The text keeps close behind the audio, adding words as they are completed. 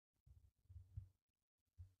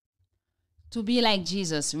To Be Like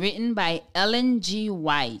Jesus, written by Ellen G.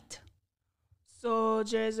 White.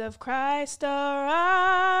 Soldiers of Christ,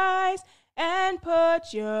 arise and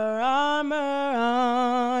put your armor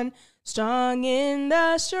on, strong in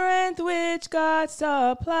the strength which God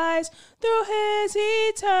supplies through his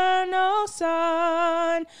eternal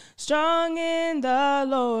Son, strong in the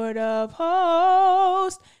Lord of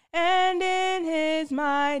hosts and in his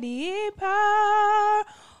mighty power,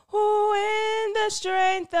 who in the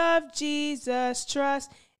strength of Jesus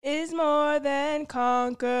trust is more than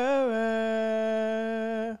conqueror.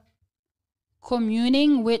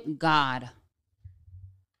 Communing with God.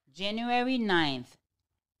 January 9th.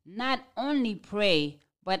 Not only pray,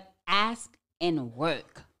 but ask and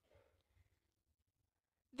work.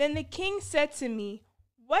 Then the king said to me,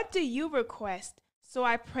 "What do you request?" So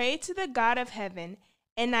I prayed to the God of heaven,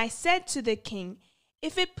 and I said to the king,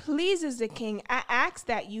 "If it pleases the king, I ask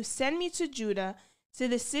that you send me to Judah, to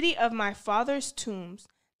the city of my father's tombs,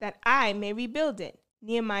 that I may rebuild it."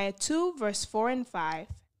 Nehemiah 2, verse 4 and 5.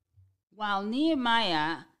 While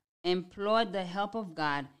Nehemiah implored the help of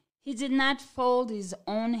God, he did not fold his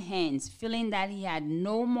own hands, feeling that he had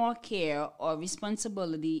no more care or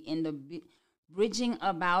responsibility in the bridging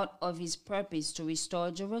about of his purpose to restore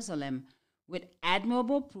Jerusalem. With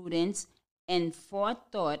admirable prudence and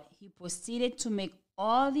forethought, he proceeded to make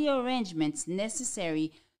all the arrangements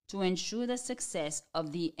necessary to ensure the success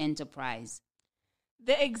of the enterprise.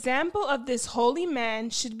 The example of this holy man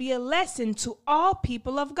should be a lesson to all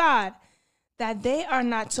people of God, that they are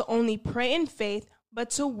not to only pray in faith, but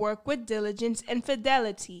to work with diligence and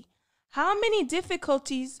fidelity. How many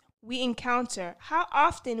difficulties we encounter, how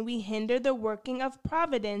often we hinder the working of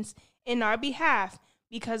providence in our behalf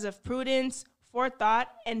because of prudence, forethought,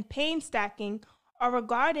 and painstaking, are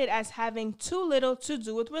regarded as having too little to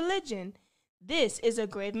do with religion. This is a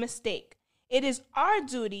grave mistake. It is our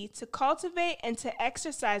duty to cultivate and to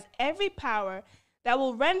exercise every power that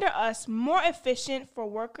will render us more efficient for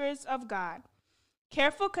workers of God.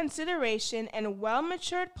 Careful consideration and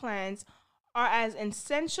well-matured plans are as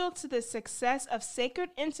essential to the success of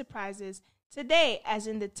sacred enterprises today as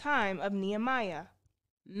in the time of Nehemiah.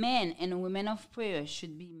 Men and women of prayer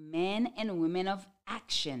should be men and women of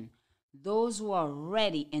action. Those who are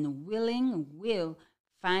ready and willing will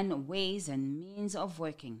find ways and means of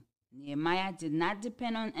working. Nehemiah did not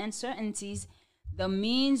depend on uncertainties. The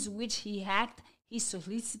means which he had, he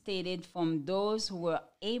solicited from those who were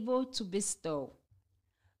able to bestow.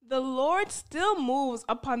 The Lord still moves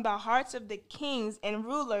upon the hearts of the kings and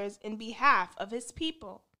rulers in behalf of his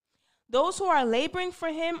people. Those who are laboring for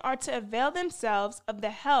him are to avail themselves of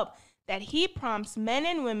the help that he prompts men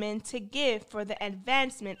and women to give for the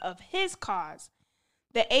advancement of his cause.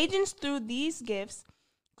 The agents through these gifts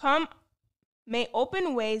may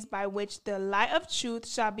open ways by which the light of truth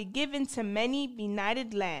shall be given to many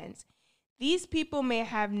benighted lands. These people may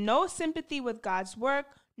have no sympathy with God's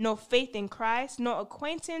work, no faith in Christ, no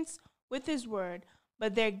acquaintance with his word,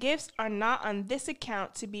 but their gifts are not on this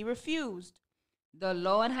account to be refused. The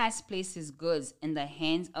Lord has placed his goods in the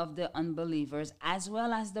hands of the unbelievers as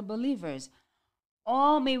well as the believers.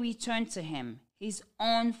 All may return to him, his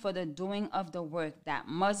own, for the doing of the work that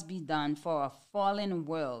must be done for a fallen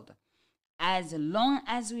world. As long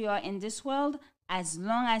as we are in this world, as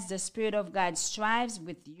long as the Spirit of God strives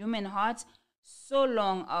with human hearts, so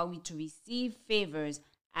long are we to receive favors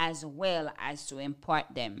as well as to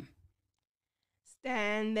impart them.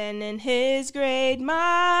 Stand then in his great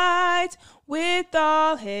might, with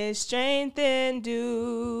all his strength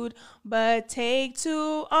endued, but take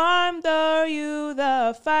to arm though you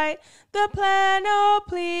the fight, the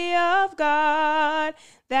panoply of God,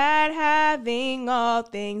 that having all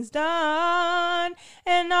things done,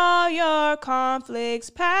 and all your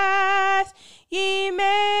conflicts past, ye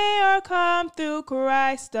may o'ercome through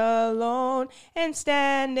Christ alone, and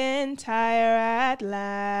stand entire at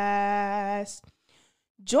last.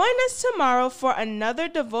 Join us tomorrow for another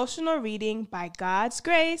devotional reading by God's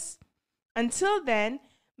grace. Until then,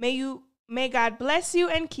 may God bless you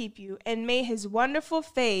and keep you, and may his wonderful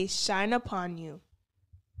face shine upon you.